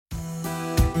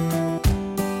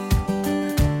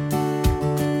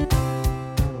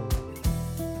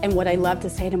And what I love to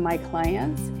say to my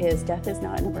clients is death is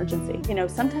not an emergency.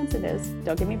 Sometimes it is,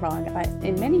 don't get me wrong, but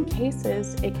in many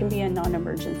cases, it can be a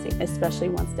non-emergency, especially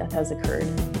once death has occurred.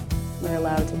 We're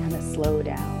allowed to kind of slow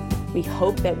down. We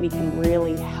hope that we can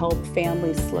really help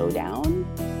families slow down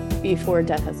before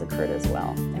death has occurred as well,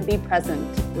 and be present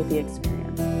with the experience.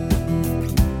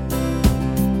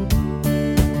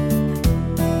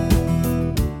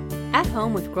 At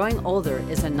Home with Growing Older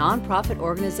is a nonprofit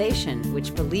organization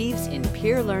which believes in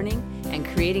peer learning and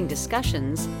creating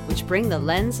discussions which bring the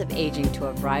lens of aging to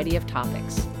a variety of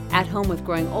topics. At Home with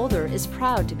Growing Older is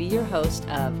proud to be your host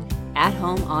of At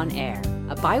Home on Air,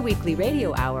 a bi-weekly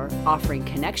radio hour offering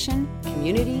connection,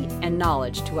 community, and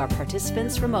knowledge to our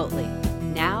participants remotely.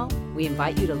 Now, we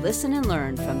invite you to listen and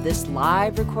learn from this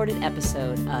live recorded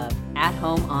episode of At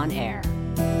Home on Air.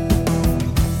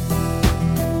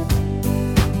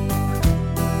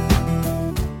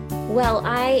 Well,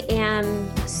 I am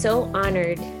so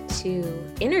honored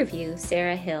to interview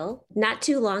Sarah Hill. Not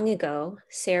too long ago,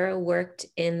 Sarah worked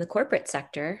in the corporate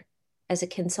sector as a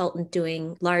consultant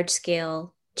doing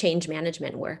large-scale change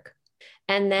management work,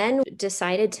 and then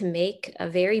decided to make a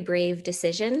very brave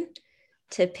decision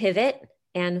to pivot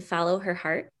and follow her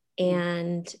heart,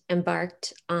 and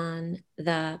embarked on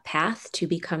the path to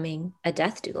becoming a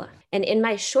death doula. And in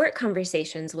my short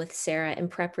conversations with Sarah in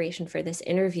preparation for this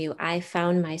interview, I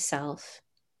found myself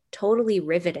totally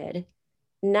riveted,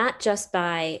 not just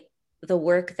by the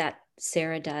work that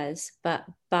Sarah does, but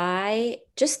by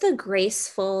just the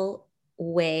graceful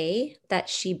way that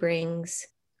she brings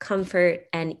comfort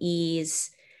and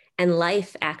ease and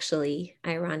life, actually,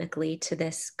 ironically, to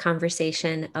this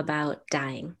conversation about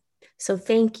dying. So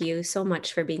thank you so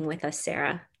much for being with us,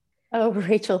 Sarah. Oh,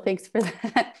 Rachel, thanks for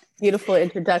that beautiful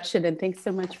introduction, and thanks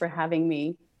so much for having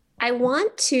me. I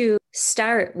want to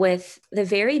start with the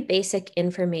very basic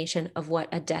information of what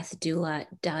a death doula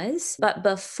does. But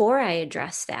before I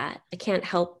address that, I can't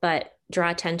help but draw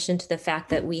attention to the fact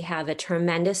that we have a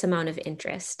tremendous amount of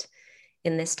interest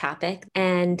in this topic.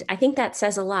 And I think that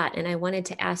says a lot. And I wanted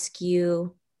to ask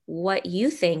you what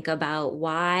you think about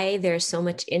why there's so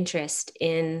much interest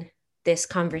in this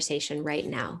conversation right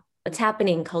now. What's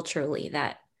happening culturally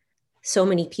that so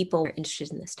many people are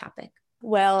interested in this topic?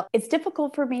 Well, it's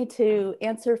difficult for me to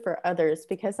answer for others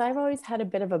because I've always had a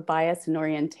bit of a bias and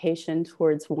orientation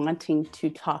towards wanting to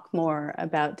talk more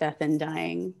about death and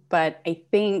dying. But I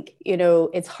think,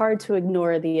 it's hard to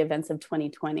ignore the events of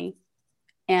 2020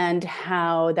 and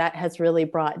how that has really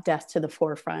brought death to the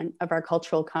forefront of our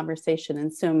cultural conversation in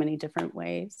so many different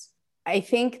ways. I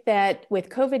think that with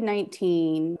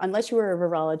COVID-19, unless you were a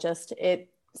virologist, it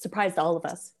surprised all of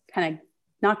us, kind of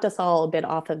knocked us all a bit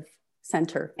off of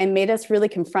center and made us really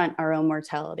confront our own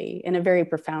mortality in a very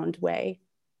profound way.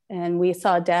 And we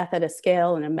saw death at a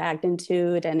scale and a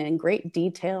magnitude and in great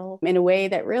detail in a way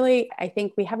that really, I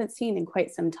think we haven't seen in quite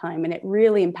some time. And it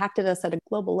really impacted us at a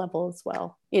global level as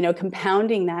well.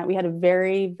 Compounding that, we had a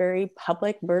very, very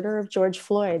public murder of George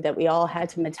Floyd that we all had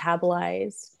to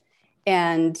metabolize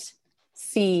and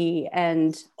see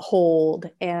and hold.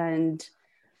 And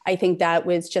I think that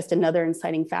was just another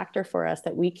inciting factor for us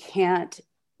that we can't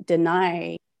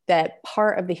deny that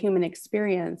part of the human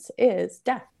experience is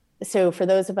death. So for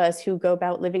those of us who go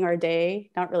about living our day,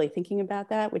 not really thinking about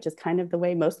that, which is kind of the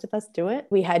way most of us do it,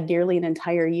 we had nearly an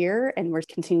entire year and we're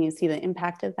continuing to see the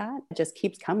impact of that. It just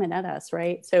keeps coming at us,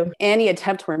 right? So any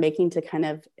attempt we're making to kind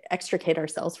of extricate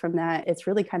ourselves from that, it's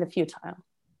really kind of futile.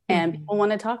 And people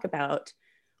want to talk about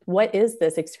what is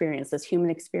this experience, this human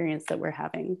experience that we're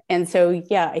having? And so,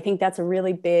 I think that's a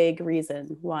really big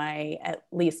reason why, at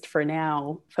least for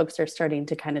now, folks are starting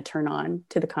to kind of turn on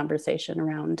to the conversation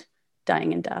around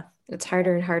dying and death. It's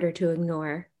harder and harder to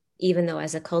ignore, even though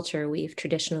as a culture, we've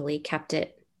traditionally kept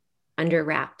it under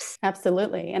wraps.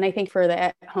 Absolutely. And I think for the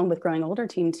At Home with Growing Older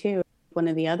team too, one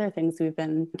of the other things we've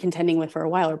been contending with for a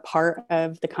while, or part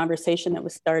of the conversation that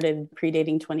was started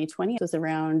predating 2020, was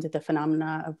around the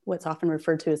phenomena of what's often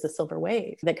referred to as the silver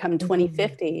wave, that come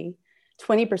 2050,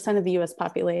 20% of the US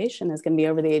population is going to be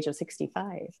over the age of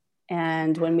 65.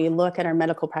 And when we look at our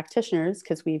medical practitioners,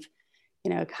 because we've,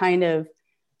 kind of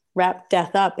wrapped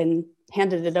death up and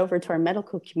handed it over to our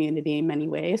medical community in many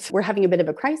ways, we're having a bit of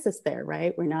a crisis there,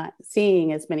 right? We're not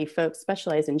seeing as many folks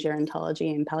specialize in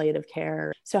gerontology and palliative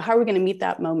care. So how are we going to meet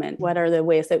that moment? What are the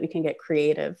ways that we can get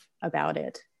creative about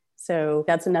it? So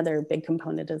that's another big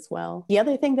component as well. The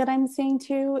other thing that I'm seeing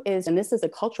too is, and this is a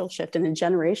cultural shift and a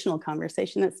generational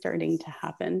conversation that's starting to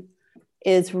happen,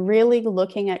 is really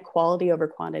looking at quality over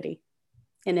quantity.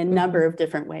 in a number of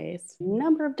different ways.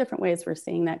 We're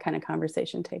seeing that kind of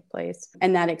conversation take place.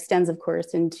 And that extends, of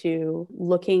course, into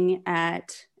looking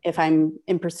at, if I'm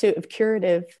in pursuit of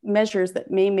curative measures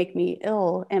that may make me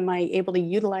ill, am I able to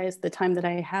utilize the time that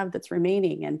I have that's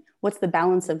remaining? And what's the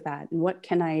balance of that? And what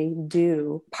can I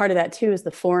do? Part of that too is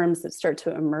the forums that start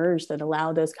to emerge that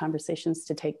allow those conversations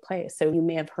to take place. So you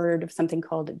may have heard of something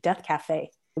called Death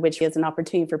Cafe, which is an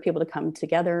opportunity for people to come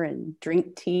together and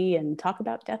drink tea and talk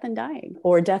about death and dying,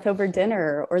 or Death Over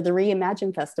Dinner, or the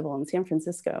Reimagine Festival in San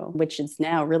Francisco, which is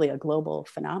now really a global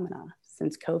phenomenon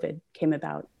since COVID came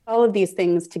about. All of these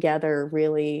things together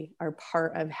really are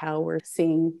part of how we're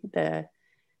seeing the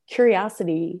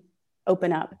curiosity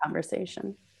open up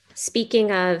conversation.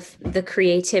 Speaking of the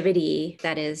creativity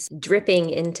that is dripping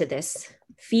into this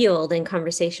field and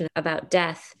conversation about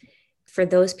death, for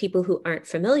those people who aren't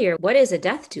familiar, what is a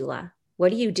death doula?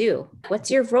 What do you do? What's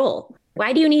your role?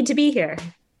 Why do you need to be here?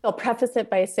 I'll preface it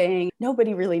by saying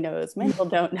nobody really knows. Many people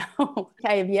don't know.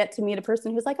 I have yet to meet a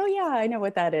person who's like, oh yeah, I know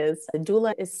what that is. A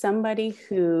doula is somebody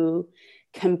who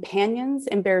companions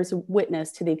and bears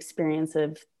witness to the experience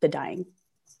of the dying.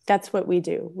 That's what we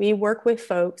do. We work with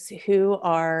folks who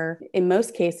are, in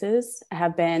most cases,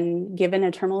 have been given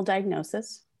a terminal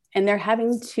diagnosis, and they're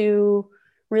having to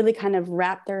really kind of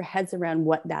wrap their heads around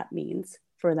what that means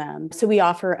for them. So we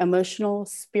offer emotional,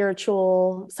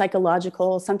 spiritual,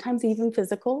 psychological, sometimes even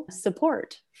physical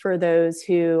support for those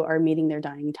who are meeting their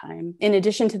dying time. In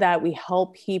addition to that, we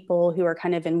help people who are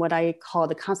kind of in what I call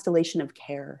the constellation of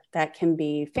care. That can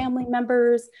be family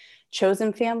members,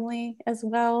 chosen family as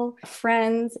well,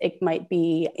 friends. It might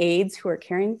be aides who are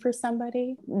caring for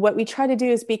somebody. What we try to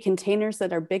do is be containers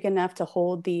that are big enough to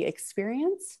hold the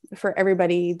experience for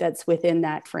everybody that's within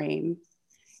that frame.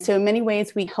 So in many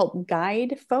ways, we help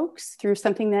guide folks through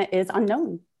something that is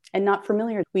unknown and not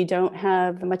familiar. We don't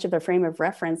have much of a frame of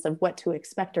reference of what to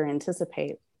expect or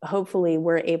anticipate. Hopefully,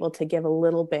 we're able to give a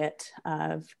little bit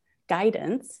of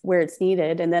guidance where it's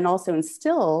needed, and then also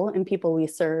instill in people we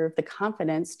serve the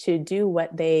confidence to do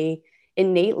what they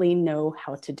innately know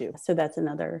how to do. So that's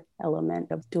another element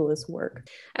of doula's work.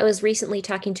 I was recently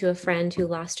talking to a friend who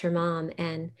lost her mom,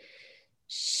 and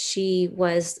she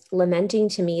was lamenting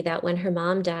to me that when her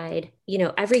mom died,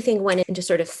 everything went into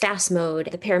sort of fast mode.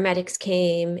 The paramedics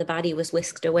came, the body was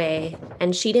whisked away,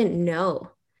 and she didn't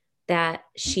know that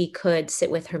she could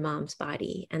sit with her mom's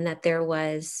body and that there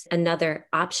was another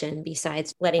option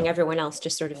besides letting everyone else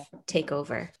just sort of take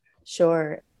over.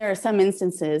 Sure. There are some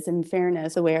instances, in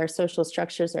fairness, the way our social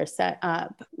structures are set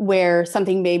up, where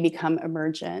something may become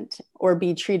emergent or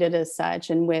be treated as such,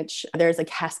 in which there's a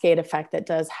cascade effect that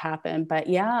does happen. But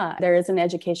yeah, there is an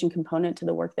education component to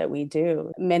the work that we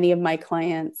do. Many of my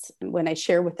clients, when I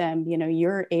share with them,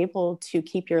 you're able to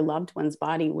keep your loved one's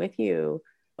body with you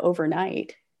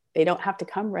overnight. They don't have to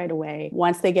come right away.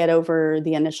 Once they get over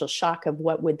the initial shock of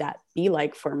what would that be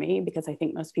like for me, because I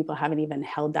think most people haven't even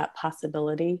held that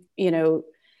possibility,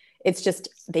 it's just,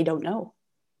 they don't know.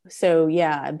 So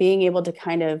yeah, being able to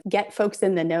kind of get folks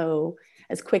in the know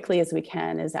as quickly as we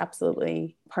can is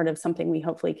absolutely part of something we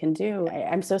hopefully can do.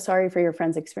 I'm so sorry for your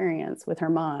friend's experience with her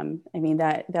mom. I mean,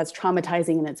 that's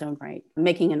traumatizing in its own right,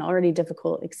 making an already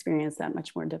difficult experience that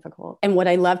much more difficult. And what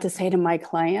I love to say to my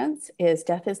clients is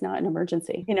death is not an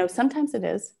emergency. Sometimes it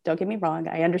is. Don't get me wrong.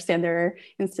 I understand there are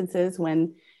instances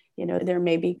when there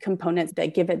may be components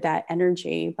that give it that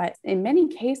energy, but in many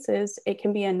cases, it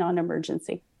can be a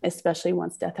non-emergency, especially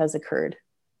once death has occurred.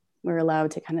 We're allowed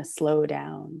to kind of slow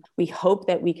down. We hope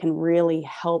that we can really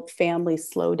help families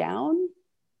slow down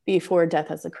before death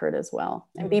has occurred as well,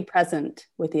 and be present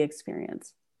with the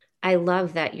experience. I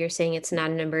love that you're saying it's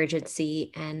not an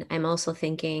emergency. And I'm also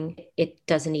thinking it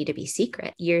doesn't need to be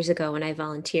secret. Years ago, when I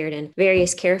volunteered in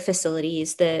various care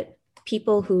facilities, the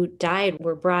people who died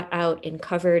were brought out in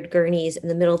covered gurneys in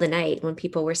the middle of the night when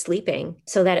people were sleeping,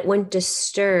 so that it wouldn't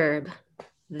disturb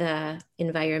the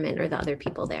environment or the other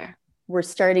people there. We're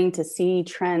starting to see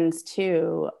trends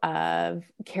too of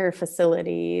care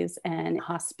facilities and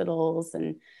hospitals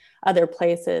and other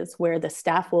places where the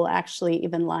staff will actually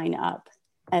even line up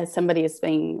as somebody is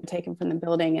being taken from the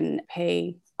building and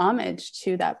pay homage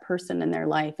to that person in their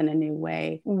life in a new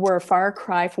way. We're a far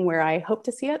cry from where I hope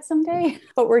to see it someday,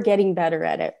 but we're getting better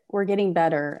at it. We're getting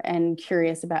better and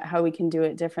curious about how we can do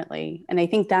it differently. And I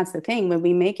think that's the thing. When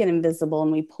we make it invisible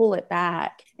and we pull it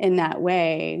back in that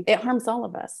way, it harms all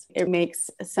of us. It makes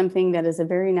something that is a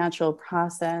very natural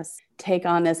process take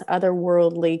on this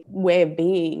otherworldly way of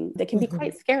being that can be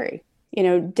quite scary.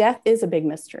 Death is a big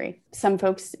mystery. Some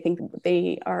folks think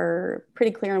they are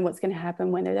pretty clear on what's going to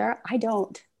happen when they're there. I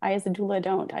don't. I, as a doula,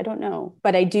 don't. I don't know.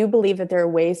 But I do believe that there are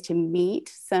ways to meet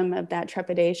some of that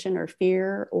trepidation or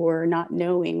fear or not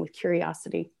knowing with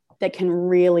curiosity that can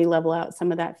really level out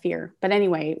some of that fear. But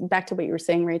anyway, back to what you were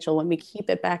saying, Rachel, when we keep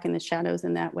it back in the shadows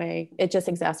in that way, it just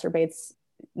exacerbates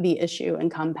the issue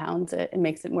and compounds it and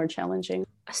makes it more challenging.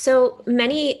 So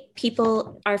many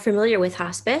people are familiar with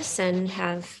hospice and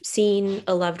have seen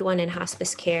a loved one in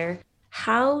hospice care.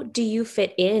 How do you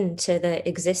fit into the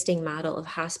existing model of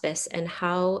hospice, and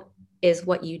how is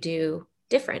what you do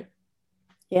different?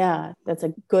 Yeah, that's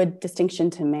a good distinction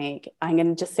to make. I'm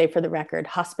going to just say for the record,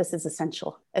 hospice is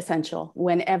essential.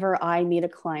 Whenever I meet a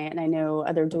client, and I know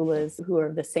other doulas who are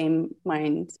of the same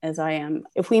mind as I am,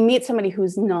 if we meet somebody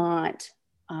who's not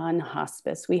on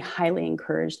hospice, we highly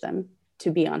encourage them to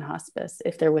be on hospice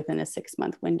if they're within a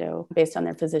 6-month window based on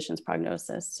their physician's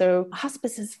prognosis. So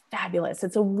hospice is fabulous.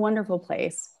 It's a wonderful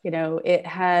place. It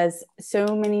has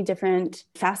so many different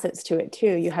facets to it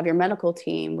too. You have your medical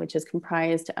team, which is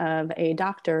comprised of a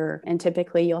doctor, and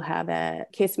typically you'll have a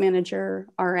case manager,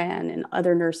 RN, and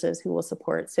other nurses who will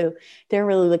support. So they're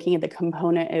really looking at the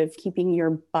component of keeping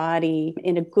your body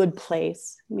in a good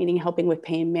place, meaning helping with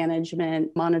pain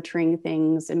management, monitoring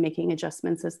things, and making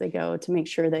adjustments as they go to make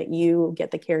sure that you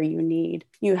get the care you need.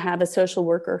 You have a social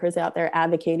worker who's out there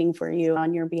advocating for you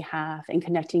on your behalf and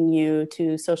connecting you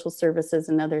to social services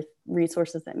and other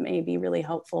resources that may be really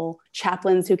helpful.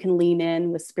 Chaplains who can lean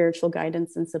in with spiritual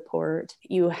guidance and support.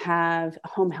 You have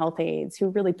home health aides who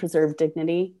really preserve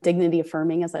dignity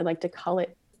affirming, as I like to call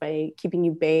it, by keeping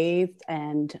you bathed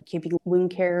and keeping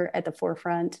wound care at the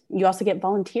forefront. You also get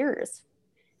volunteers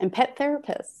and pet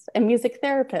therapists and music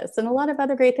therapists and a lot of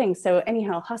other great things. So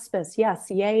anyhow, hospice,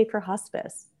 yes, yay for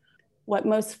hospice. What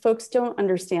most folks don't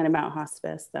understand about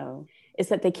hospice, though, is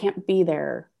that they can't be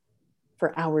there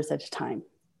for hours at a time.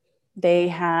 They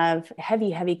have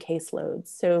heavy caseloads.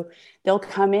 So they'll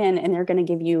come in and they're going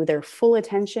to give you their full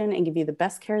attention and give you the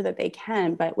best care that they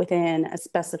can, but within a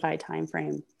specified time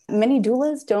frame. Many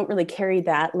doulas don't really carry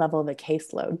that level of a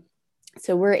caseload.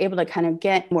 So we're able to kind of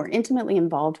get more intimately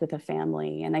involved with the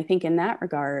family. And I think in that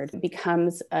regard, it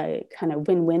becomes a kind of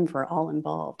win-win for all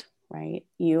involved, right?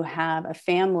 You have a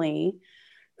family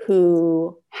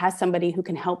who has somebody who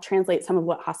can help translate some of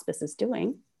what hospice is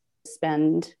doing,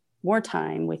 spend more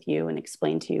time with you and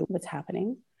explain to you what's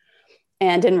happening.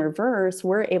 And in reverse,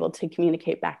 we're able to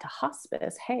communicate back to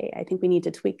hospice, hey, I think we need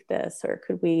to tweak this, or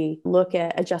could we look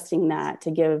at adjusting that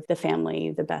to give the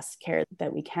family the best care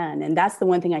that we can? And that's the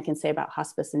one thing I can say about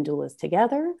hospice and doulas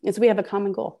together is we have a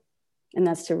common goal, and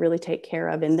that's to really take care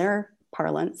of, in their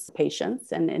parlance,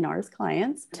 patients, and in ours,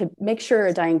 clients, to make sure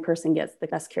a dying person gets the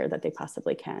best care that they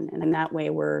possibly can. And in that way,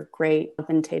 we're great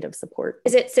preventative support.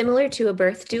 Is it similar to a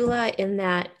birth doula in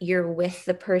that you're with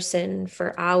the person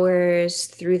for hours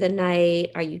through the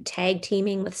night? Are you tag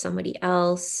teaming with somebody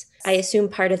else? I assume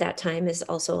part of that time is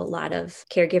also a lot of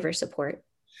caregiver support.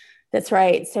 That's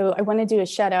right. So I want to do a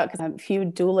shout out because I have a few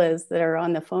doulas that are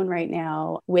on the phone right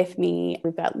now with me.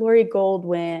 We've got Lori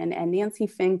Goldwyn and Nancy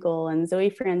Finkel and Zoe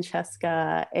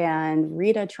Francesca and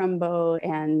Rita Trumbo.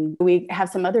 And we have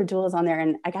some other doulas on there.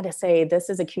 And I got to say, this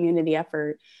is a community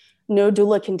effort. No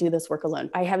doula can do this work alone.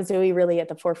 I have Zoe really at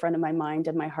the forefront of my mind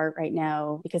and my heart right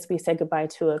now because we said goodbye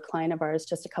to a client of ours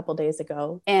just a couple of days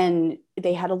ago, and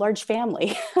they had a large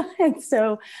family. And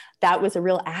so that was a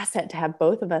real asset to have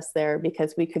both of us there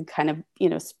because we could kind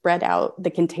of, spread out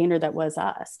the container that was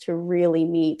us to really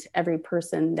meet every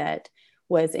person that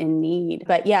was in need.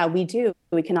 But yeah, we do.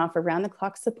 We can offer round the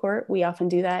clock support. We often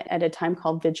do that at a time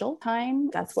called vigil time.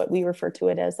 That's what we refer to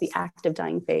it as, the active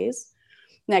dying phase.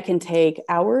 And that can take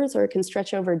hours or it can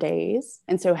stretch over days.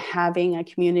 And so having a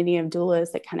community of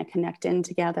doulas that kind of connect in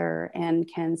together and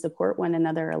can support one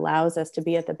another allows us to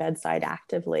be at the bedside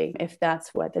actively if that's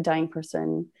what the dying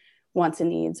person wants and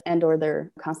needs, and or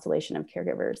their constellation of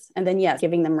caregivers. And then yes,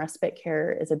 giving them respite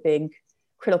care is a big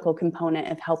critical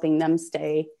component of helping them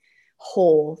stay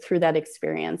whole through that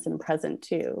experience and present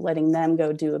too. Letting them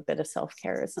go do a bit of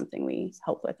self-care is something we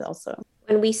help with also.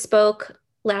 When we spoke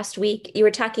last week, you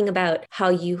were talking about how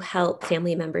you help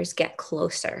family members get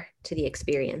closer to the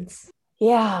experience.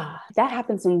 Yeah, that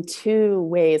happens in two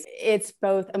ways. It's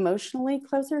both emotionally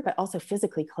closer, but also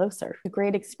physically closer. A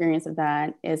great experience of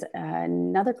that is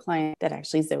another client that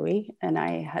actually Zoe and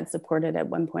I had supported at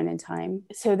one point in time.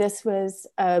 So this was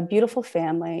a beautiful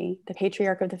family, the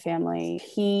patriarch of the family.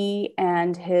 He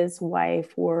and his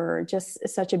wife were just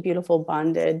such a beautiful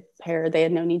bonded pair. They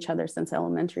had known each other since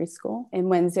elementary school. And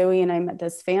when Zoe and I met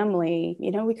this family,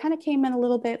 we kind of came in a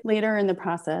little bit later in the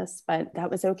process, but that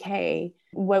was okay.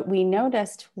 What we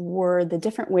noticed were the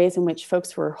different ways in which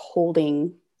folks were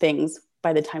holding things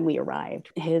by the time we arrived.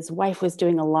 His wife was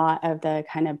doing a lot of the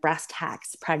kind of brass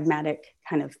tacks, pragmatic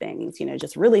kind of things,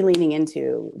 just really leaning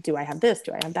into, do I have this?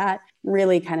 Do I have that?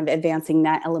 Really kind of advancing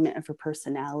that element of her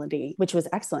personality, which was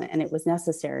excellent and it was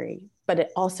necessary, but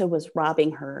it also was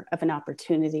robbing her of an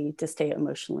opportunity to stay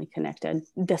emotionally connected.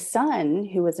 The son,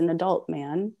 who was an adult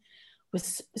man,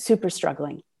 was super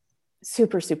struggling.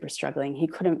 He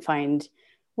couldn't find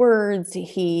words.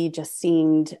 He just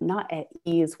seemed not at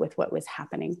ease with what was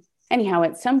happening. Anyhow,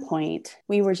 at some point,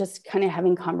 we were just kind of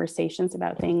having conversations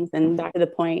about things, and back to the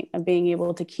point of being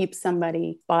able to keep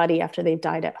somebody's body after they've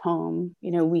died at home.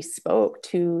 We spoke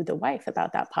to the wife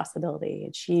about that possibility,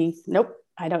 and she, nope,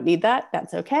 I don't need that.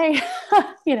 That's okay.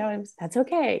 That's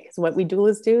okay. Because what we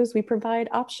dualists do is we provide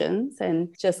options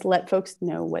and just let folks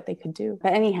know what they could do.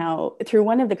 But anyhow, through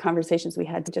one of the conversations we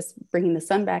had, just bringing the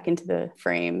son back into the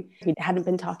frame, he hadn't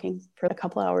been talking for a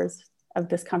couple hours of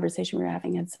this conversation we were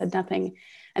having, had said nothing,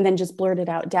 and then just blurted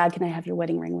out, Dad, can I have your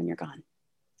wedding ring when you're gone?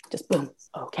 Just boom.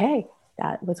 Okay.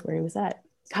 That was where he was at.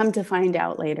 Come to find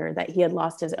out later that he had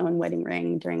lost his own wedding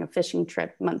ring during a fishing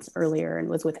trip months earlier and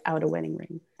was without a wedding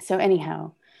ring. So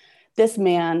anyhow, this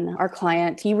man, our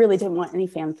client, he really didn't want any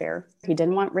fanfare. He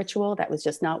didn't want ritual. That was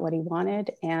just not what he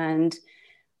wanted. And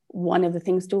one of the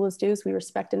things dualists do is we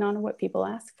respect and honor what people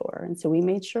ask for. And so we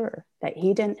made sure that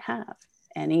he didn't have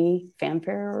any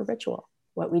fanfare or ritual.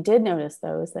 What we did notice,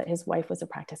 though, is that his wife was a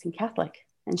practicing Catholic,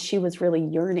 and she was really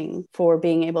yearning for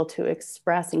being able to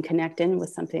express and connect in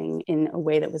with something in a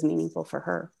way that was meaningful for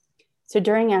her. So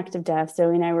during Act of Death,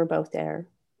 Zoe and I were both there,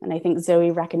 and I think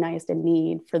Zoe recognized a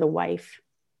need for the wife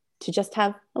to just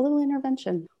have a little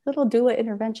intervention, little doula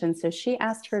intervention. So she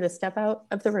asked her to step out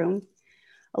of the room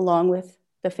along with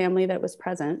the family that was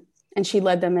present, and she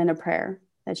led them in a prayer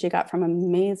that she got from an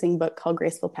amazing book called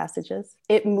Graceful Passages.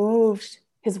 It moved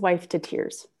his wife to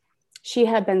tears. She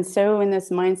had been so in this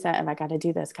mindset of, I got to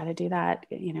do this, got to do that,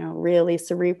 really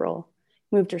cerebral,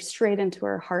 moved her straight into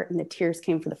her heart, and the tears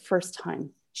came for the first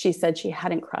time. She said she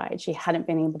hadn't cried. She hadn't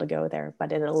been able to go there,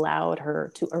 but it allowed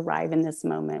her to arrive in this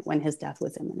moment when his death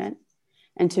was imminent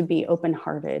and to be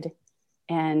open-hearted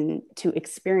and to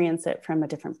experience it from a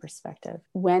different perspective.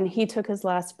 When he took his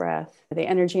last breath, the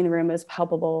energy in the room was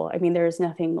palpable. I mean, there's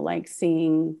nothing like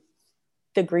seeing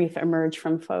the grief emerge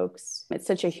from folks. It's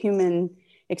such a human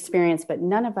experience, but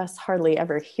none of us hardly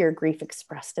ever hear grief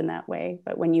expressed in that way.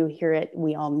 But when you hear it,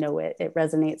 we all know it. It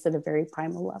resonates at a very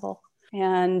primal level.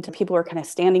 And people were kind of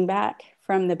standing back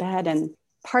from the bed. And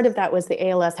part of that was the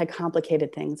ALS had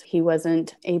complicated things. He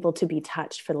wasn't able to be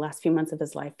touched for the last few months of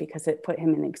his life because it put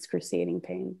him in excruciating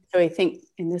pain. So I think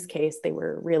in this case, they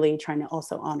were really trying to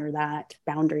also honor that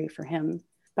boundary for him.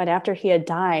 But after he had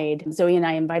died, Zoe and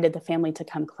I invited the family to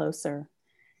come closer.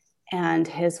 And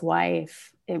his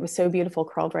wife, it was so beautiful,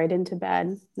 crawled right into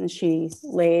bed, and she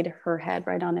laid her head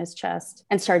right on his chest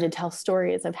and started to tell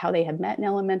stories of how they had met in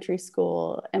elementary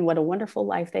school and what a wonderful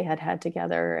life they had had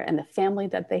together and the family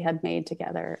that they had made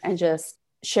together, and just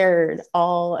shared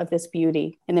all of this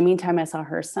beauty. In the meantime, I saw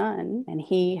her son, and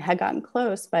he had gotten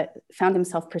close, but found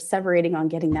himself perseverating on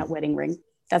getting that wedding ring.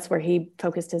 That's where he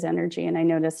focused his energy. And I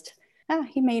noticed,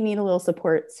 he may need a little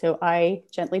support. So I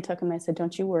gently took him. I said,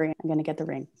 don't you worry, I'm going to get the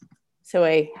ring. So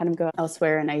I had him go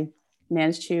elsewhere, and I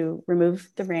managed to remove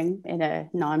the ring in a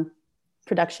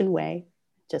non-production way,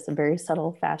 just a very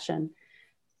subtle fashion.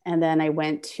 And then I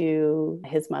went to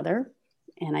his mother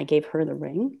and I gave her the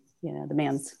ring, the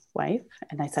man's wife.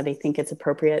 And I said, I think it's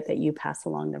appropriate that you pass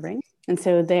along the ring. And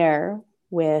so there,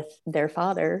 with their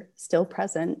father still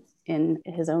present in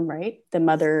his own right, the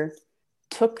mother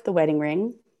took the wedding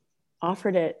ring,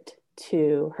 offered it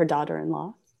to her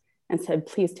daughter-in-law, and said,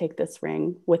 please take this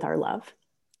ring with our love.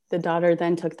 The daughter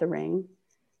then took the ring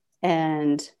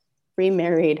and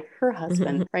remarried her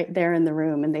husband right there in the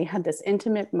room. And they had this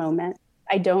intimate moment.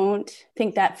 I don't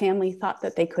think that family thought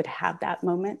that they could have that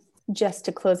moment. Just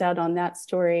to close out on that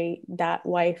story, that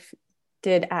wife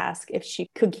did ask if she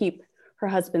could keep her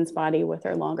husband's body with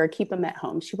her longer, keep him at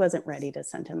home. She wasn't ready to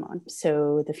send him on.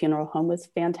 So the funeral home was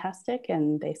fantastic.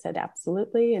 And they said,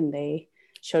 absolutely. And they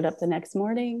showed up the next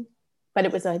morning. But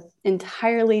it was an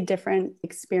entirely different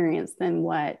experience than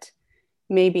what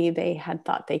maybe they had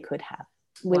thought they could have,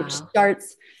 which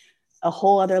starts a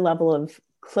whole other level of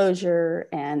closure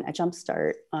and a jump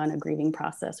start on a grieving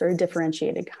process, or a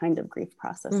differentiated kind of grief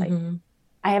process. Mm-hmm.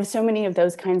 I have so many of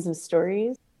those kinds of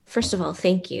stories. First of all,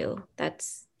 thank you.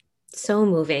 That's so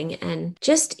moving. And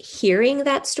just hearing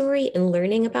that story and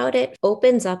learning about it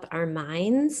opens up our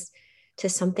minds to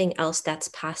something else that's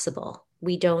possible.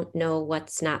 We don't know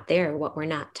what's not there, what we're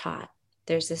not taught.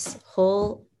 There's this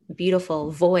whole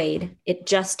beautiful void. It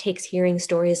just takes hearing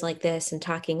stories like this and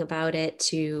talking about it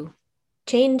to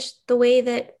change the way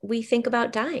that we think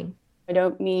about dying. I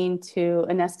don't mean to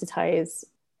anesthetize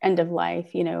end of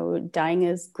life. Dying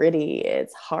is gritty,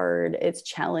 it's hard, it's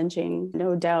challenging,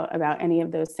 no doubt about any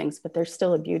of those things, but there's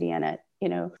still a beauty in it.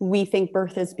 We think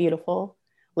birth is beautiful.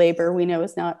 Labor, we know,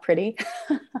 is not pretty.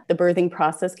 The birthing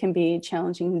process can be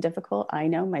challenging and difficult. I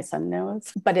know, my son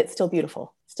knows, but it's still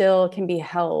beautiful, still can be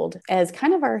held as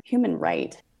kind of our human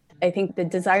right. I think the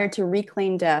desire to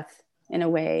reclaim death in a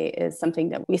way is something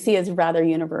that we see as rather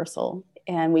universal,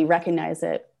 and we recognize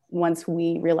it once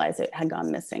we realize it had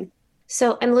gone missing.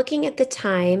 So I'm looking at the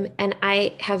time, and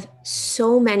I have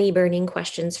so many burning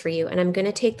questions for you, and I'm going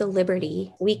to take the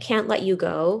liberty. We can't let you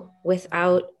go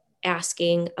without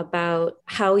asking about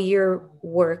how your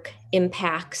work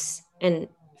impacts and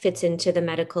fits into the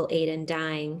Medical Aid in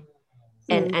Dying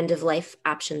and End of Life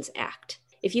Options Act.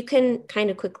 If you can kind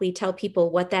of quickly tell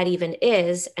people what that even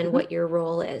is and what your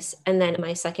role is. And then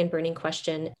my second burning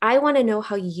question, I want to know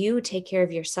how you take care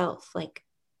of yourself. Like,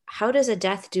 how does a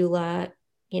death doula,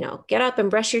 get up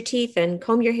and brush your teeth and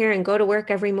comb your hair and go to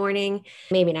work every morning?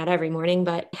 Maybe not every morning,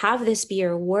 but have this be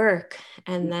your work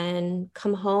and then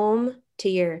come home to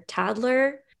your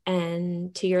toddler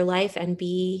and to your life and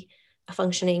be a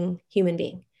functioning human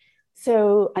being.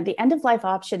 So the End of Life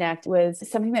Option Act was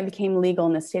something that became legal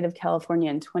in the state of California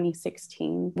in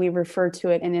 2016. We refer to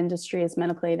it in industry as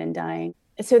medical aid in dying.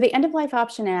 So the End of Life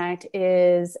Option Act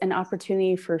is an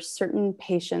opportunity for certain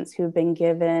patients who've been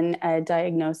given a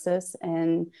diagnosis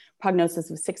and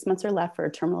prognosis of 6 months or left for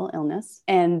a terminal illness,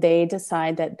 and they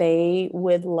decide that they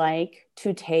would like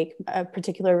to take a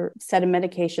particular set of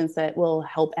medications that will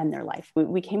help end their life.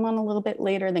 We came on a little bit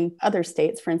later than other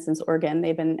states. For instance, Oregon,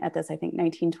 they've been at this, I think,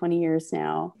 19, 20 years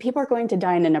now. People are going to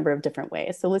die in a number of different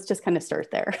ways. So let's just kind of start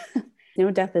there. No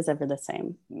death is ever the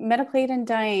same. Medical aid in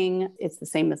dying, it's the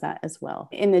same as that as well.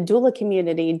 In the doula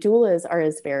community, doulas are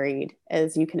as varied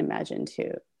as you can imagine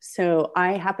too. So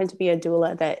I happen to be a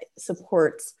doula that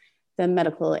supports the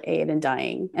Medical Aid in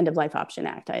Dying End of Life Option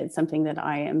Act. It's something that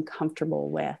I am comfortable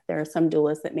with. There are some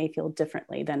doulas that may feel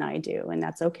differently than I do, and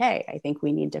that's okay. I think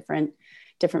we need different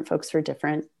folks for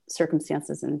different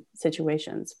circumstances and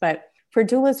situations. But for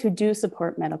doulas who do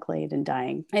support medical aid in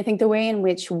dying, I think the way in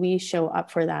which we show up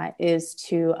for that is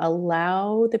to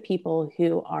allow the people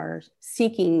who are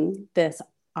seeking this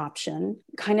option,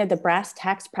 kind of the brass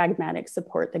tacks pragmatic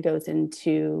support that goes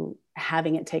into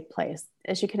having it take place.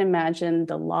 As you can imagine,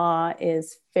 the law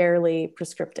is fairly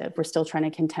prescriptive. We're still trying to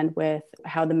contend with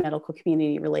how the medical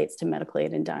community relates to medical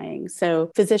aid in dying. So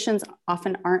physicians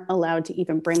often aren't allowed to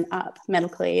even bring up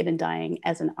medical aid in dying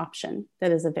as an option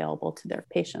that is available to their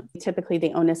patients. Typically,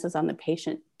 the onus is on the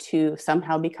patient to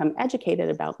somehow become educated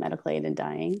about medical aid in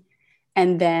dying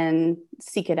and then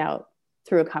seek it out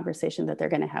through a conversation that they're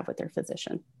going to have with their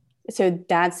physician. So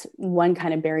that's one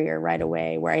kind of barrier right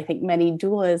away, where I think many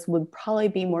doulas would probably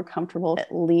be more comfortable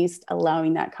at least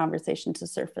allowing that conversation to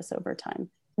surface over time.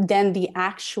 Then the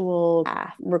actual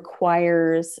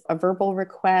requires a verbal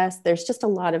request. There's just a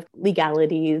lot of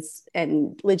legalities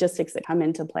and logistics that come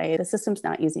into play. The system's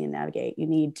not easy to navigate. You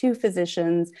need 2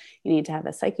 physicians. You need to have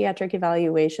a psychiatric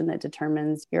evaluation that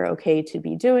determines you're okay to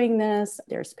be doing this.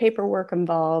 There's paperwork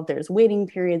involved. There's waiting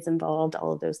periods involved,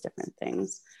 all of those different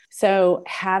things. So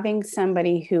having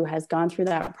somebody who has gone through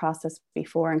that process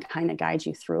before and kind of guide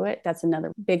you through it, that's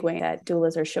another big way that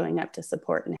doulas are showing up to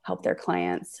support and help their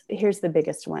clients. Here's the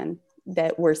biggest one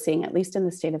that we're seeing, at least in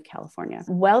the state of California.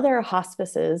 While there are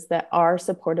hospices that are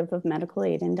supportive of medical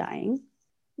aid in dying,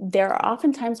 there are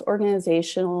oftentimes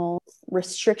organizational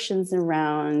restrictions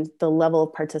around the level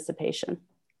of participation,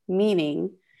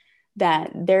 meaning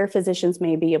that their physicians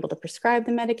may be able to prescribe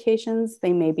the medications.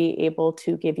 They may be able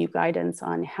to give you guidance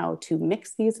on how to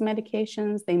mix these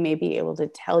medications. They may be able to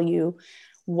tell you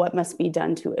what must be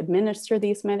done to administer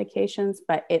these medications,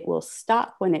 but it will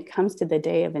stop when it comes to the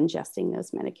day of ingesting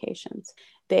those medications.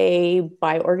 They,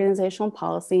 by organizational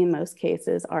policy in most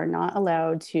cases, are not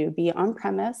allowed to be on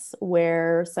premise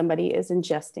where somebody is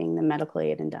ingesting the medical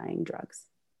aid in dying drugs.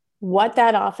 What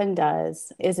that often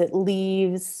does is it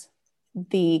leaves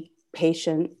the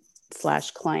patient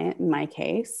 / client, in my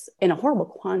case, in a horrible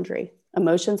quandary.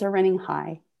 Emotions are running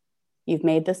high. You've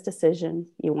made this decision.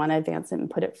 You want to advance it and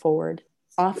put it forward.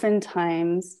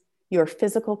 Oftentimes, your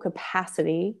physical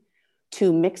capacity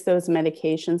to mix those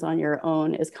medications on your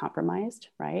own is compromised,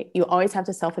 right? You always have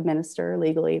to self-administer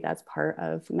legally. That's part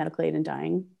of medical aid in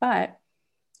dying. But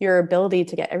your ability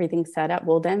to get everything set up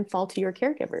will then fall to your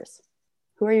caregivers.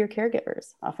 Who are your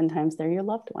caregivers? Oftentimes, they're your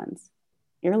loved ones.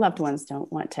 Your loved ones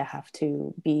don't want to have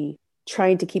to be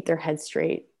trying to keep their head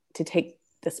straight to take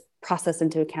this process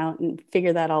into account and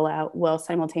figure that all out while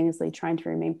simultaneously trying to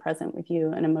remain present with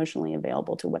you and emotionally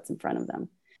available to what's in front of them.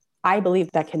 I believe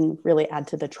that can really add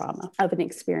to the trauma of an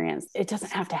experience. It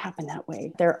doesn't have to happen that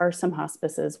way. There are some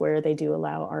hospices where they do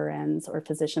allow RNs or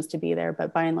physicians to be there,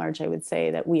 but by and large, I would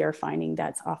say that we are finding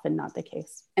that's often not the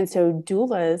case. And so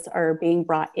doulas are being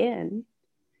brought in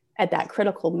at that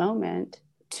critical moment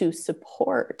to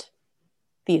support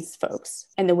these folks.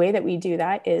 And the way that we do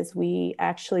that is we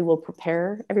actually will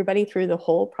prepare everybody through the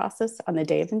whole process on the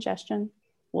day of ingestion.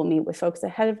 We'll meet with folks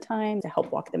ahead of time to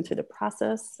help walk them through the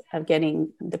process of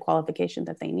getting the qualification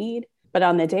that they need. But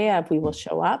on the day of, we will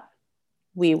show up.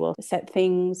 We will set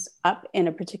things up in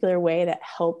a particular way that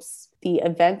helps the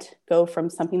event go from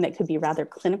something that could be rather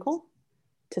clinical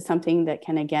to something that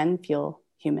can, again, feel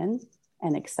human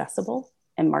and accessible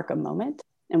and mark a moment.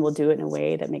 And we'll do it in a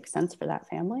way that makes sense for that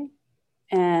family.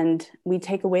 And we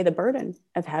take away the burden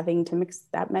of having to mix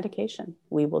that medication.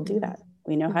 We will do that.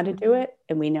 We know how to do it,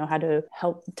 and we know how to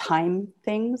help time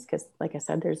things because, like I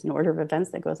said, there's an order of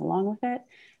events that goes along with it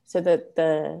so that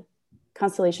the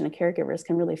constellation of caregivers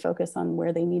can really focus on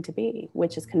where they need to be,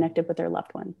 which is connected with their loved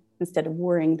one, instead of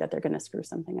worrying that they're going to screw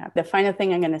something up. The final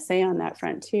thing I'm going to say on that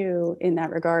front, too, in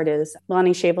that regard is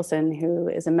Lonnie Shabelson, who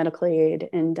is a medical aid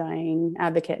and dying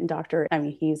advocate and doctor. I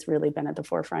mean, he's really been at the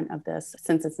forefront of this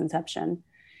since its inception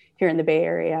here in the Bay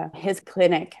Area. His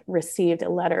clinic received a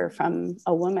letter from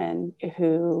a woman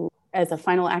who, as a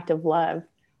final act of love,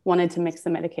 wanted to mix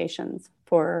the medications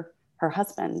for her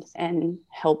husband and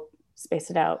help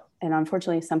space it out. And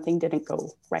unfortunately, something didn't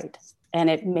go right. And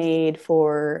it made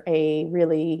for a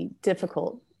really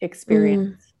difficult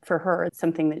experience for her. It's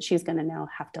something that she's going to now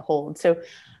have to hold. So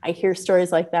I hear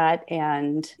stories like that.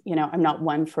 And, you know, I'm not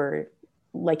one for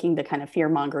liking the kind of fear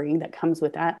mongering that comes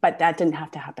with that, but that didn't have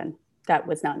to happen. That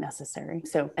was not necessary.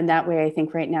 So, and that way, I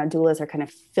think right now doulas are kind of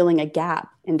filling a gap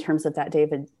in terms of that day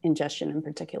of ingestion in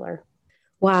particular.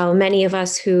 Wow, many of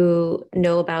us who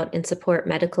know about and support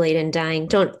medical aid in dying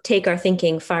don't take our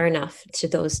thinking far enough to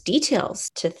those details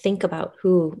to think about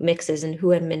who mixes and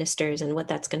who administers and what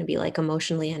that's going to be like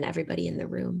emotionally and everybody in the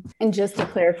room. And just to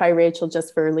clarify, Rachel,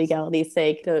 just for legality's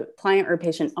sake, the client or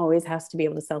patient always has to be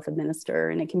able to self-administer,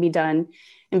 and it can be done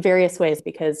in various ways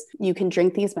because you can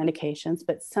drink these medications,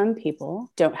 but some people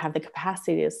don't have the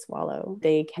capacity to swallow.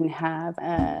 They can have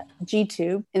a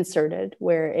G-tube inserted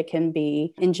where it can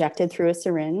be injected through a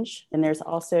syringe. And there's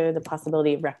also the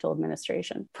possibility of rectal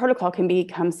administration. Protocol can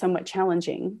become somewhat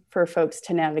challenging for folks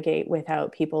to navigate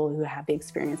without people who have the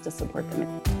experience to support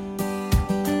them.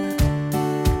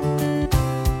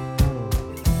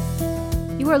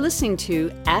 You are listening to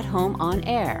At Home on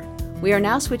Air. We are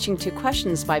now switching to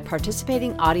questions by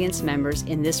participating audience members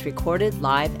in this recorded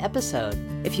live episode.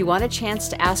 If you want a chance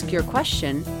to ask your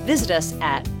question, visit us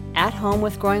at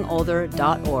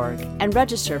athomewithgrowingolder.org and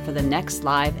register for the next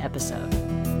live episode.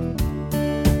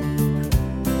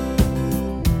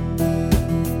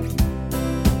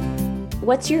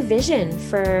 What's your vision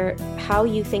for how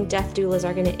you think death doulas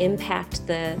are going to impact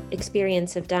the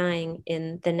experience of dying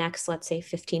in the next, let's say,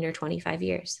 15 or 25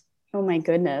 years? Oh my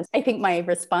goodness. I think my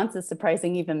response is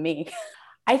surprising even me.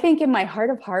 I think in my heart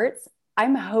of hearts,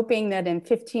 I'm hoping that in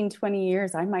 15, 20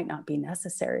 years, I might not be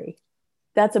necessary.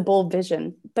 That's a bold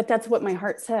vision, but that's what my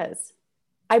heart says.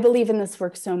 I believe in this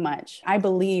work so much. I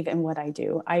believe in what I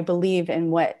do. I believe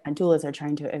in what doulas are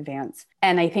trying to advance.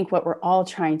 And I think what we're all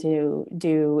trying to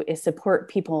do is support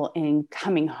people in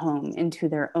coming home into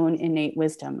their own innate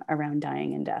wisdom around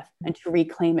dying and death and to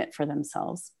reclaim it for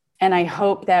themselves. And I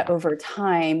hope that over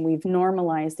time, we've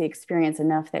normalized the experience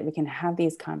enough that we can have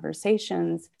these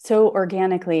conversations so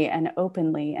organically and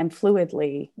openly and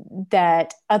fluidly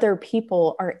that other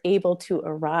people are able to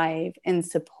arrive in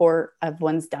support of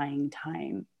one's dying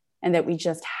time. And that we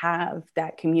just have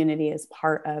that community as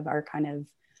part of our kind of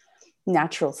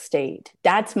natural state.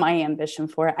 That's my ambition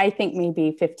for it. I think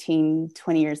maybe 15,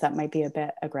 20 years, that might be a bit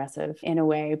aggressive in a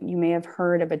way. You may have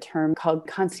heard of a term called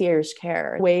concierge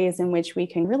care, ways in which we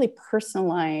can really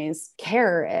personalize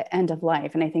care at end of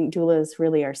life. And I think doulas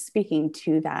really are speaking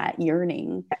to that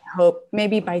yearning. I hope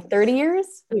maybe by 30 years,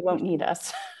 we won't need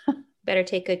us. Better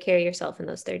take good care of yourself in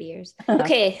those 30 years.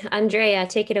 Okay, Andrea,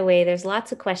 take it away. There's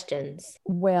lots of questions.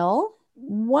 Well,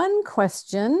 one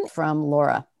question from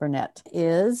Laura Burnett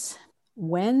is,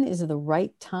 when is the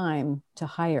right time to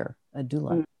hire a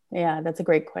doula? Yeah, that's a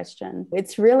great question.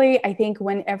 It's really, I think,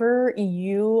 whenever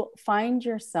you find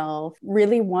yourself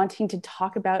really wanting to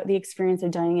talk about the experience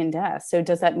of dying and death. So,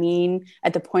 does that mean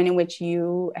at the point in which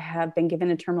you have been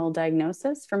given a terminal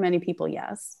diagnosis? For many people,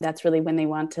 yes. That's really when they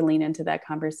want to lean into that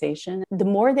conversation. The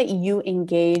more that you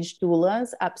engage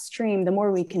doulas upstream, the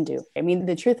more we can do. I mean,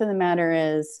 the truth of the matter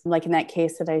is, like in that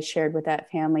case that I shared with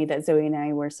that family that Zoe and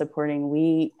I were supporting,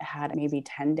 we had maybe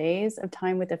 10 days of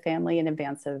time with the family in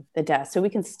advance of the death. So we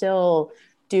can still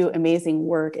do amazing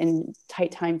work in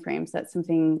tight time frames. That's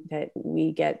something that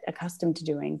we get accustomed to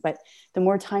doing. But the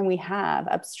more time we have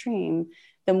upstream,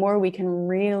 the more we can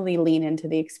really lean into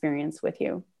the experience with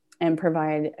you and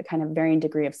provide a kind of varying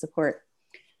degree of support.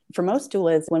 For most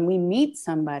doulas, when we meet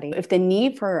somebody, if the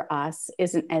need for us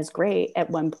isn't as great at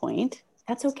one point,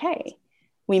 that's okay.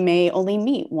 We may only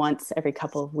meet once every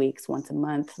couple of weeks, once a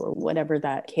month, or whatever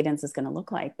that cadence is going to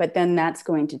look like. But then that's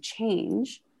going to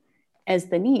change as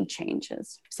the need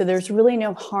changes. So there's really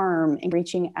no harm in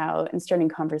reaching out and starting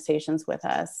conversations with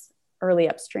us early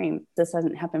upstream. This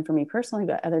hasn't happened for me personally,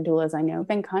 but other doulas I know have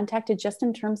been contacted just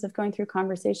in terms of going through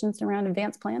conversations around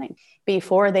advanced planning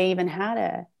before they even had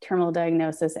a terminal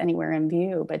diagnosis anywhere in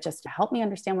view, but just to help me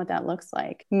understand what that looks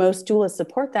like. Most doulas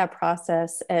support that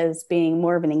process as being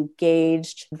more of an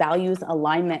engaged values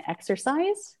alignment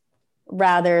exercise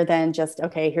rather than just,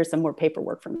 okay, here's some more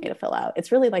paperwork for me to fill out.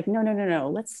 It's really like, no,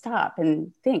 let's stop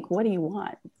and think, what do you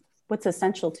want? What's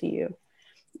essential to you?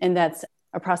 And that's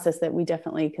a process that we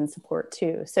definitely can support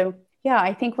too. So yeah,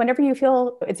 I think whenever you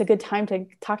feel it's a good time to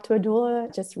talk to a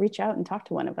doula, just reach out and talk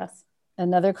to one of us.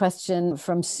 Another question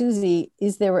from Susie,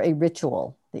 is there a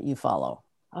ritual that you follow?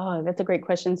 Oh, that's a great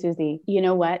question, Susie. You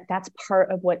know what? That's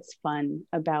part of what's fun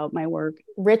about my work.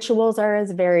 Rituals are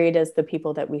as varied as the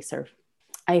people that we serve.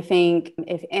 I think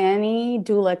if any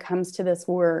doula comes to this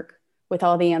work with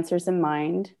all the answers in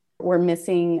mind, we're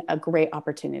missing a great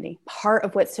opportunity. Part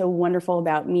of what's so wonderful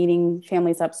about meeting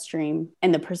families upstream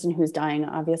and the person who's dying,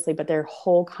 obviously, but their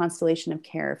whole constellation of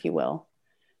care, if you will,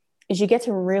 is you get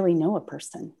to really know a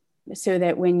person so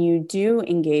that when you do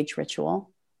engage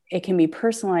ritual, it can be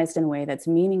personalized in a way that's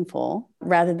meaningful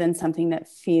rather than something that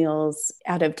feels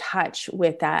out of touch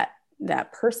with that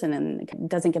person and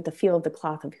doesn't get the feel of the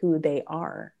cloth of who they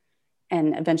are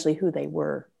and eventually who they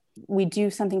were. We do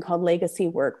something called legacy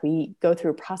work. We go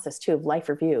through a process too of life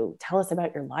review. Tell us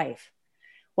about your life.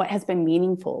 What has been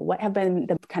meaningful? What have been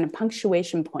the kind of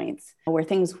punctuation points where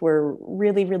things were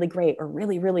really, really great or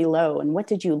really, really low? And what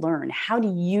did you learn? How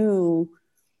do you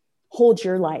hold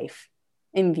your life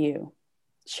in view?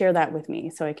 Share that with me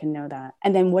so I can know that.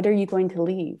 And then what are you going to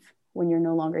leave when you're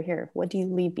no longer here? What do you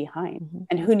leave behind? Mm-hmm.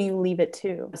 And who do you leave it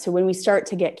to? So when we start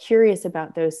to get curious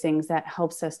about those things, that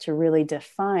helps us to really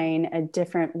define a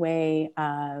different way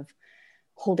of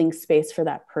holding space for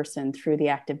that person through the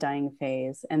active dying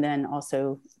phase, and then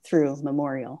also through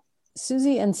memorial.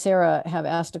 Susie and Sarah have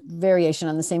asked a variation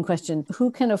on the same question. Who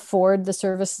can afford the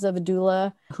services of a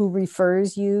doula? Who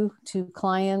refers you to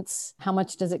clients? How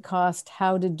much does it cost?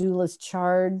 How do doulas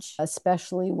charge,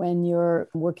 especially when you're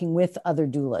working with other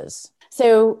doulas?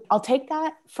 So I'll take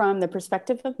that from the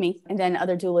perspective of me, and then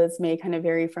other doulas may kind of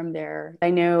vary from there. I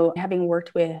know, having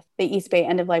worked with the East Bay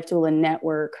End of Life Doula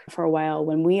Network for a while,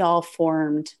 when we all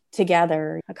formed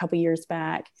together a couple years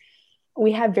back,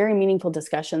 we had very meaningful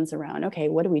discussions around, okay,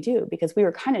 what do we do? Because we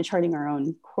were kind of charting our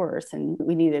own course and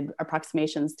we needed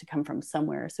approximations to come from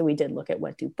somewhere. So we did look at,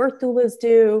 what do birth doulas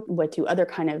do? What do other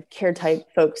kind of care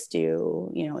type folks do?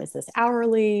 You know, is this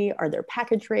hourly? Are there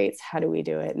package rates? How do we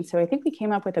do it? And so I think we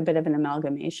came up with a bit of an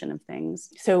amalgamation of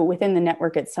things. So within the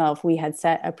network itself, we had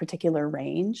set a particular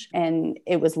range and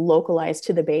it was localized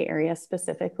to the Bay Area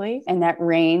specifically. And that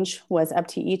range was up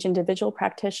to each individual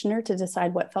practitioner to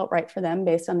decide what felt right for them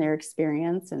based on their experience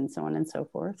and so on and so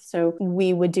forth. So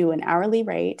we would do an hourly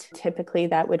rate. Typically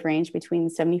that would range between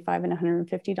 $75 and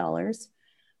 $150.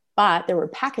 But there were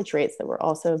package rates that were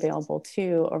also available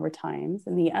too over time.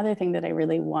 And the other thing that I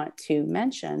really want to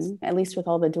mention, at least with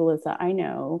all the doulas that I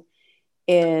know,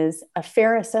 is a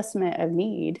fair assessment of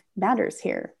need matters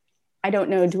here. I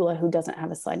don't know a doula who doesn't have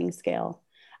a sliding scale.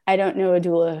 I don't know a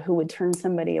doula who would turn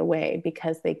somebody away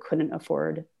because they couldn't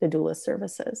afford the doula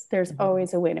services. There's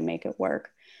always a way to make it work.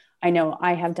 I know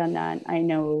I have done that. I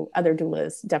know other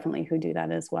doulas definitely who do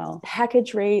that as well.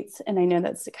 Package rates, and I know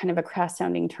that's kind of a crass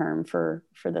sounding term for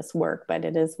this work, but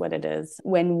it is what it is.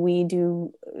 When we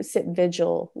do sit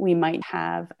vigil, we might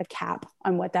have a cap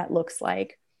on what that looks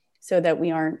like so that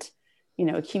we aren't,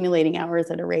 accumulating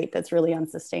hours at a rate that's really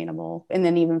unsustainable. And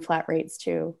then even flat rates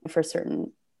too for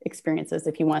certain experiences.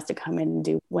 If he wants to come in and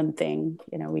do one thing,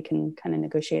 we can kind of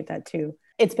negotiate that too.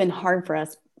 It's been hard for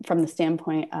us from the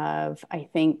standpoint of, I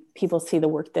think people see the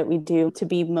work that we do to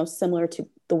be most similar to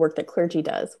the work that clergy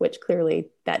does, which clearly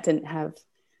that didn't have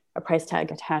a price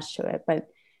tag attached to it. But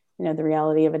the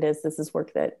reality of it is this is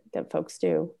work that folks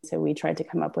do. So we tried to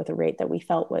come up with a rate that we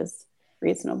felt was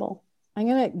reasonable. I'm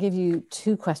going to give you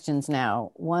two questions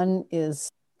now. One is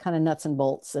kind of nuts and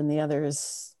bolts, and the other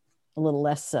is a little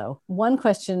less so. One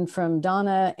question from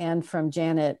Donna and from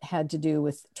Janet had to do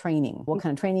with training. What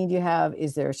kind of training do you have?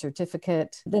 Is there a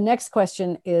certificate? The next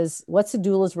question is, what's a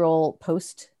doula's role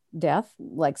post-death,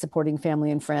 like supporting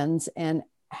family and friends? And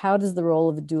how does the role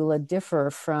of a doula differ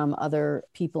from other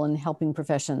people in helping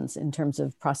professions in terms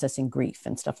of processing grief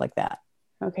and stuff like that?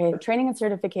 Okay, training and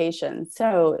certification.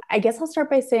 So I guess I'll start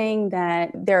by saying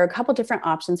that there are a couple different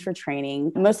options for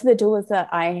training. Most of the doulas that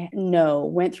I know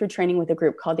went through training with a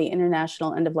group called the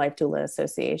International End-of-Life Doula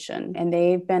Association, and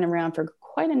they've been around for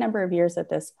quite a number of years at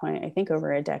this point, I think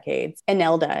over a decade.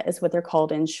 INELDA is what they're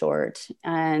called in short.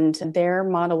 And their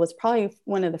model was probably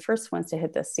one of the first ones to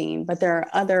hit the scene, but there are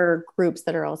other groups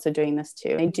that are also doing this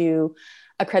too. They do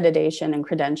accreditation and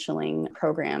credentialing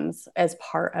programs as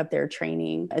part of their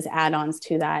training, as add-ons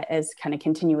to that, as kind of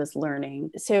continuous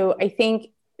learning. So I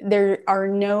think there are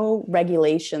no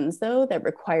regulations, though, that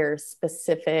require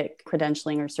specific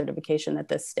credentialing or certification at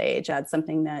this stage. That's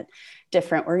something that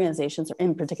different organizations,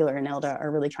 in particular INELDA,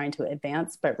 are really trying to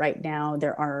advance. But right now,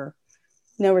 there are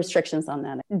no restrictions on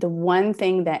that. The one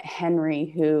thing that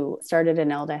Henry, who started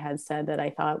INELDA, had said that I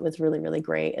thought was really, really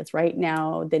great is right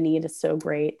now the need is so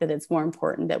great that it's more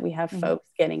important that we have folks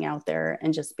getting out there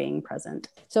and just being present.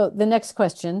 So the next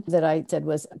question that I said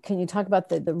was, can you talk about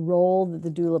the role that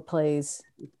the doula plays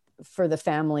for the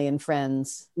family and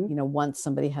friends, once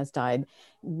somebody has died?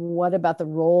 What about the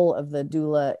role of the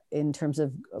doula in terms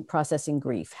of processing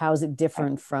grief? How is it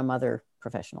different from other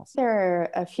professionals? There are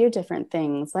a few different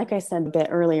things. Like I said a bit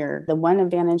earlier, the one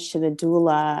advantage to the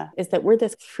doula is that we're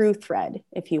this through thread,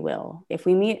 if you will. If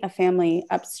we meet a family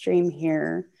upstream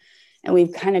here and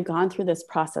we've kind of gone through this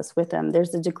process with them,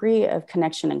 there's a degree of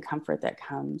connection and comfort that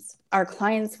comes. Our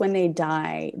clients, when they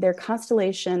die, their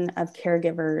constellation of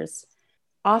caregivers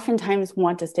oftentimes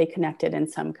want to stay connected in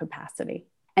some capacity.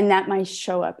 And that might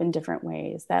show up in different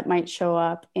ways. That might show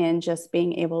up in just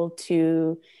being able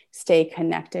to stay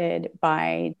connected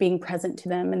by being present to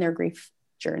them in their grief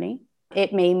journey.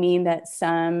 It may mean that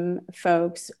some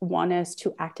folks want us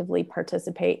to actively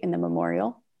participate in the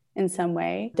memorial in some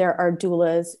way. There are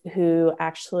doulas who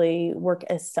actually work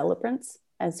as celebrants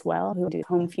as well, who do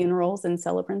home funerals and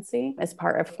celebrancy as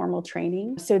part of formal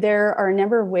training. So there are a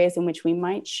number of ways in which we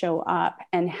might show up.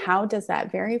 And how does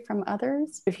that vary from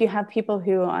others? If you have people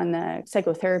who on the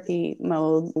psychotherapy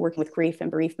mode, working with grief and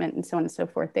bereavement and so on and so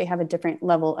forth, they have a different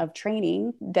level of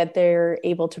training that they're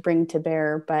able to bring to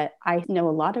bear. But I know a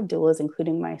lot of doulas,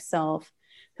 including myself,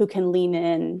 who can lean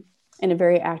in a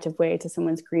very active way to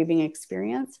someone's grieving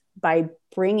experience by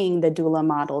bringing the doula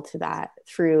model to that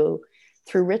through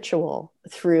ritual,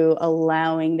 through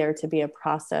allowing there to be a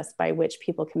process by which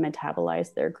people can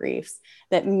metabolize their griefs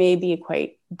that may be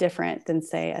quite different than,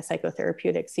 say, a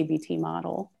psychotherapeutic CBT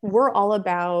model. We're all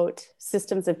about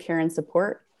systems of care and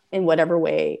support in whatever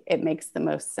way it makes the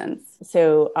most sense.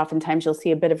 So oftentimes you'll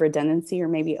see a bit of redundancy or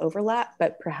maybe overlap,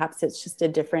 but perhaps it's just a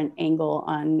different angle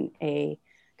on a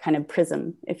kind of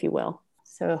prism, if you will.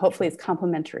 So hopefully it's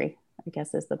complementary, I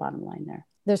guess, is the bottom line there.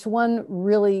 There's one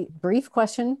really brief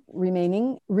question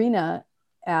remaining. Rena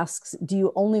asks, do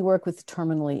you only work with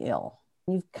terminally ill?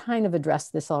 You've kind of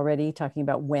addressed this already, talking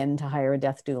about when to hire a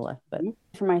death doula. But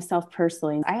for myself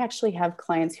personally, I actually have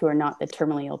clients who are not the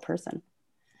terminally ill person.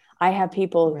 I have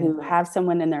people who have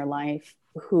someone in their life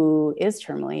who is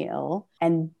terminally ill,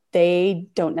 and they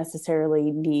don't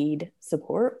necessarily need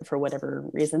support for whatever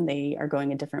reason. They are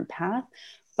going a different path,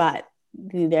 but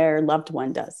their loved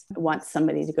one wants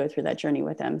somebody to go through that journey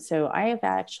with them. So I have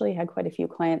actually had quite a few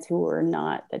clients who were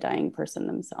not the dying person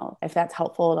themselves, if that's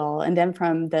helpful at all. And then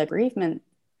from the bereavement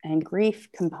and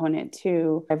grief component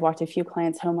too, I've walked a few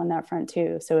clients home on that front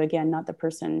too. So again, not the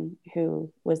person who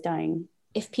was dying.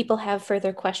 If people have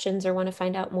further questions or want to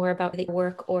find out more about the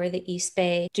work or the East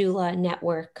Bay Doula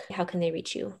Network, how can they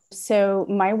reach you? So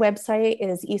my website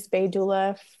is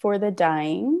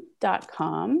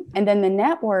eastbaydoulaforthedying.com. And then the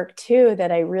network too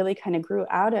that I really kind of grew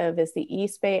out of is the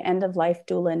East Bay End-of-Life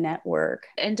Doula Network.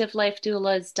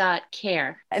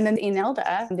 Endoflifedoulas.care. And then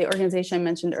INELDA, the organization I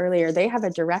mentioned earlier, they have a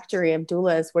directory of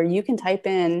doulas where you can type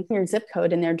in your zip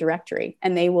code in their directory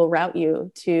and they will route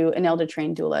you to INELDA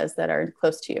trained doulas that are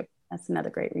close to you. That's another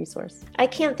great resource. I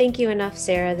can't thank you enough,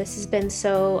 Sarah. This has been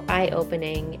so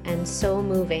eye-opening and so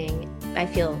moving. I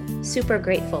feel super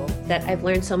grateful that I've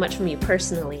learned so much from you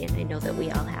personally, and I know that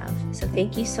we all have. So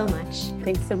thank you so much.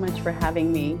 Thanks so much for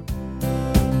having me.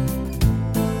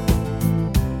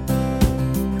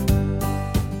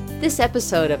 This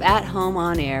episode of At Home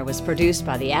on Air was produced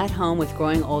by the At Home with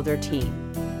Growing Older team.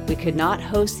 We could not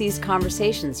host these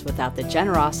conversations without the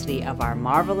generosity of our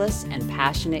marvelous and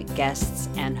passionate guests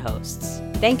and hosts.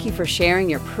 Thank you for sharing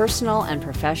your personal and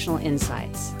professional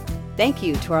insights. Thank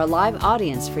you to our live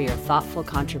audience for your thoughtful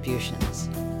contributions.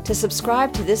 To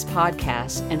subscribe to this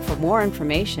podcast and for more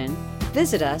information,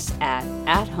 visit us at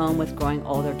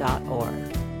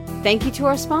athomewithgrowingolder.org. Thank you to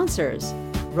our sponsors,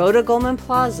 Rhoda Goldman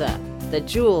Plaza, the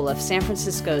jewel of San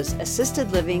Francisco's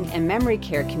assisted living and memory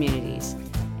care communities,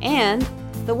 and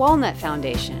the Walnut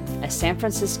Foundation, a San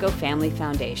Francisco family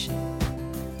foundation.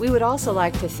 We would also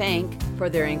like to thank, for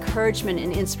their encouragement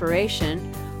and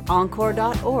inspiration,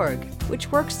 Encore.org,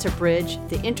 which works to bridge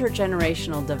the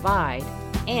intergenerational divide,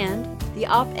 and the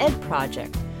Op-Ed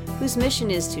Project, whose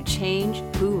mission is to change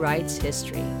who writes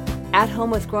history. At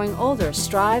Home with Growing Older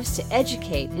strives to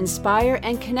educate, inspire,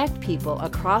 and connect people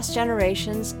across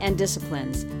generations and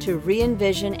disciplines to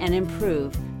re-envision and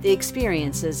improve the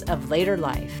experiences of later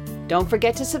life. Don't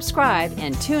forget to subscribe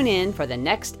and tune in for the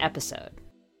next episode.